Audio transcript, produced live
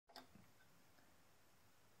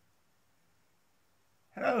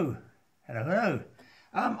Hello, hello, hello.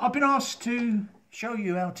 I've been asked to show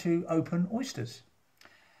you how to open oysters.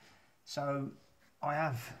 So I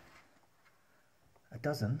have a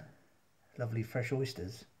dozen lovely fresh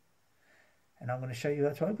oysters and I'm going to show you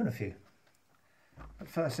how to open a few. But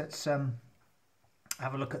first let's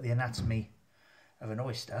have a look at the anatomy of an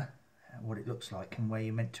oyster, what it looks like and where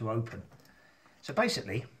you're meant to open. So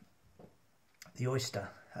basically the oyster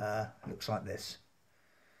looks like this.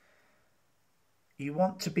 You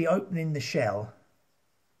want to be opening the shell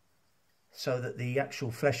so that the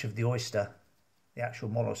actual flesh of the oyster, the actual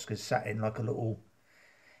mollusk, is sat in like a little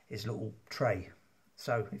tray.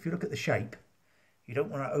 So if you look at the shape, you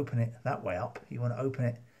don't want to open it that way up, you want to open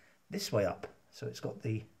it this way up, so it's got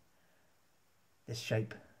this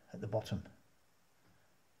shape at the bottom.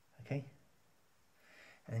 Okay,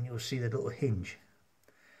 and then you'll see the little hinge.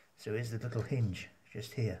 So here's the little hinge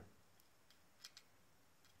just here.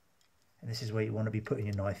 And this is where you want to be putting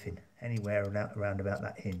your knife in, anywhere around about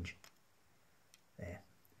that hinge. There.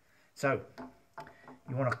 So,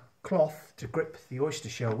 you want a cloth to grip the oyster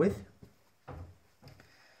shell with,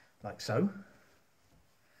 like so.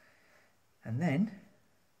 And then,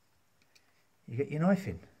 you get your knife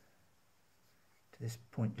in, to this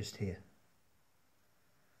point just here.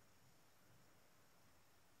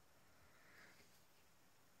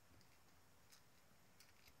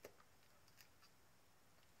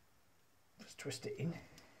 Twist it in.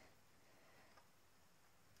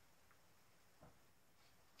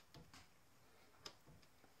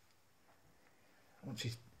 Once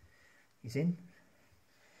he's in,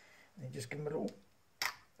 and then just give him a little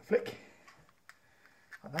flick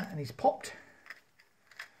like that, and he's popped.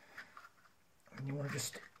 And you want to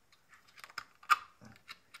just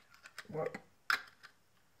work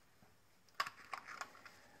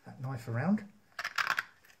that knife around.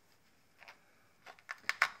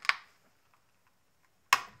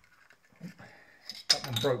 That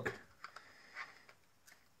one broke.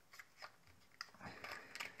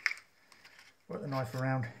 Work the knife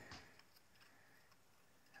around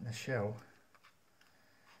and the shell.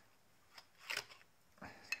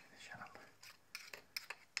 Shut up.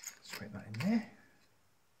 Straighten that in there.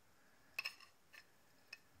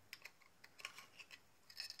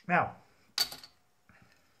 Now,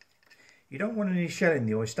 you don't want any shell in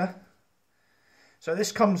the oyster. So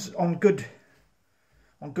this comes on good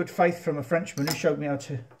faith from a Frenchman who showed me how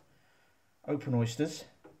to open oysters.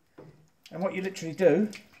 And what you literally do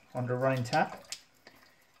under a running tap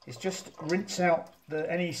is just rinse out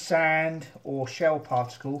any sand or shell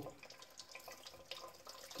particle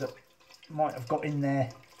that might have got in there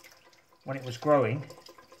when it was growing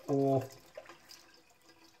or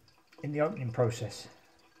in the opening process.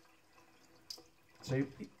 So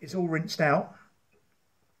it's all rinsed out,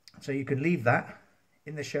 so you can leave that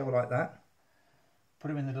in the shell like that. Put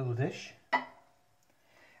him in the little dish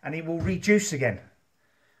and he will rejuice again,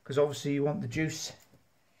 because obviously you want the juice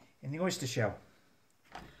in the oyster shell.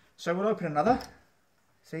 So we'll open another.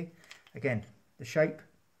 See, again, the shape.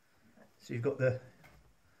 So you've got the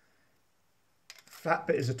flat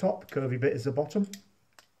bit as the top, curvy bit as the bottom.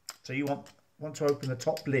 So you want to open the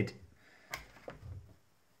top lid.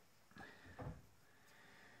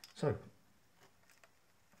 So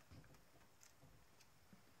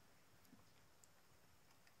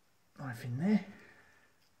knife in there.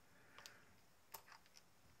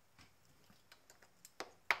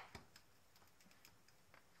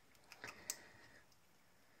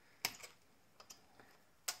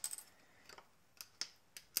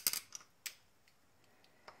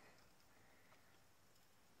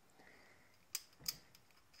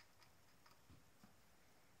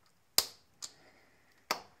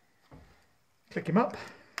 Click him up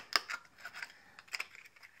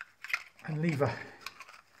and lever.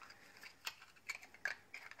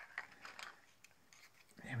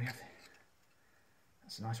 There we have it.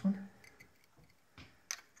 That's a nice one.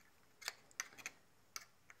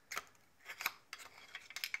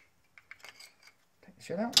 Take the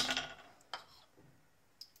shell out.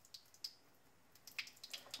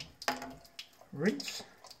 Rinse.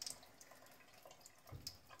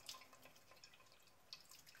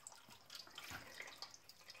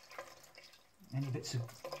 Any bits of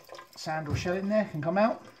sand or shell in there can come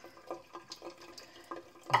out.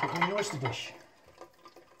 And put it in the oyster dish.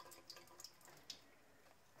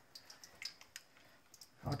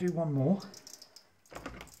 I'll do one more.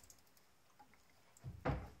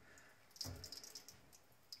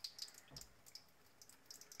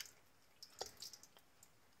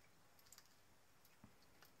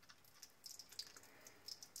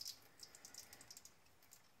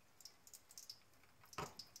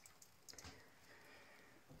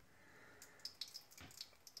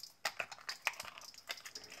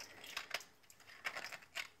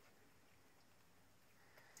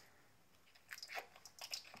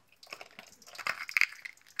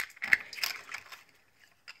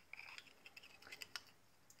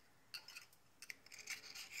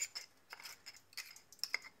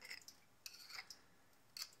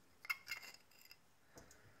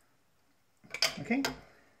 Shucking.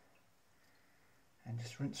 And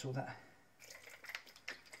just rinse all that.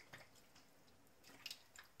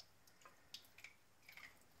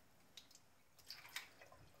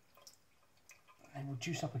 And we'll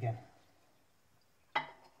juice up again.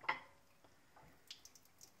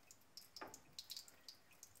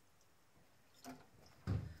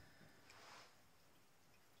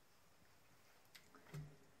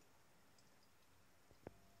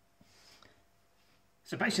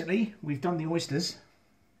 So basically, we've done the oysters.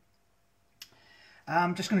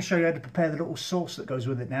 I'm just going to show you how to prepare the little sauce that goes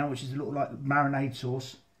with it now, which is a little like marinade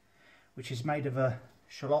sauce, which is made of a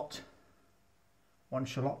shallot, one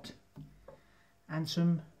shallot, and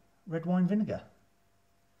some red wine vinegar.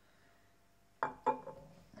 So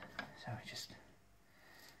we just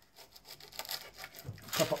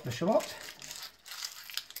chop up the shallot.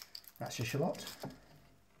 That's your shallot.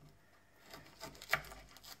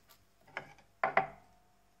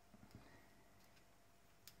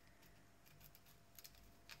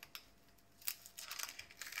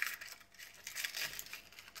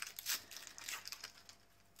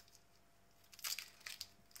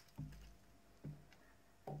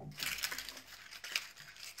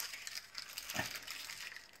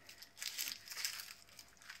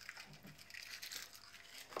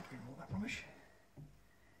 All that rubbish.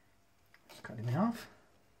 Just cut him in half.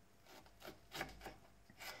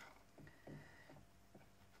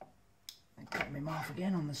 And cut him in half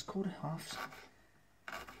again on this quarter halves.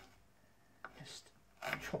 Just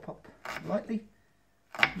chop up lightly.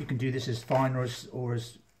 You can do this as fine or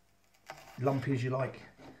as lumpy as you like.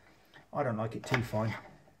 I don't like it too fine,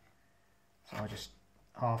 so I just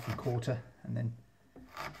half and quarter and then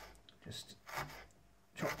just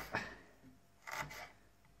chop.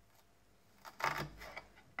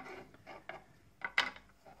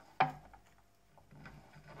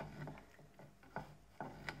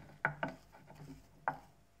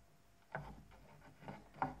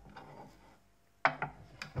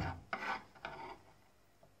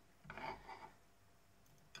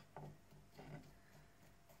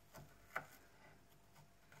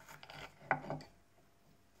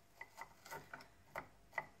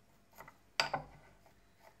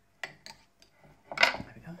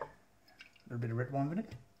 A little bit of red wine vinegar.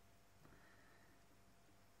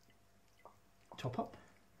 Top up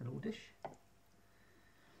a little dish.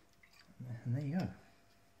 And there you go.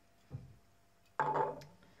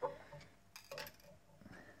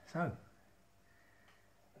 So,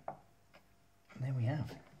 there we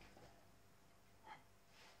have.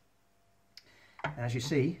 And as you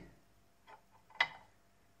see,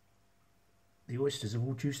 the oysters have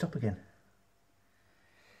all juiced up again.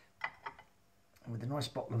 And with a nice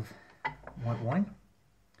bottle of white wine,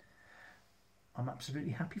 I'm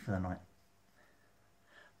absolutely happy for the night.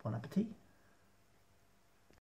 Bon appetit.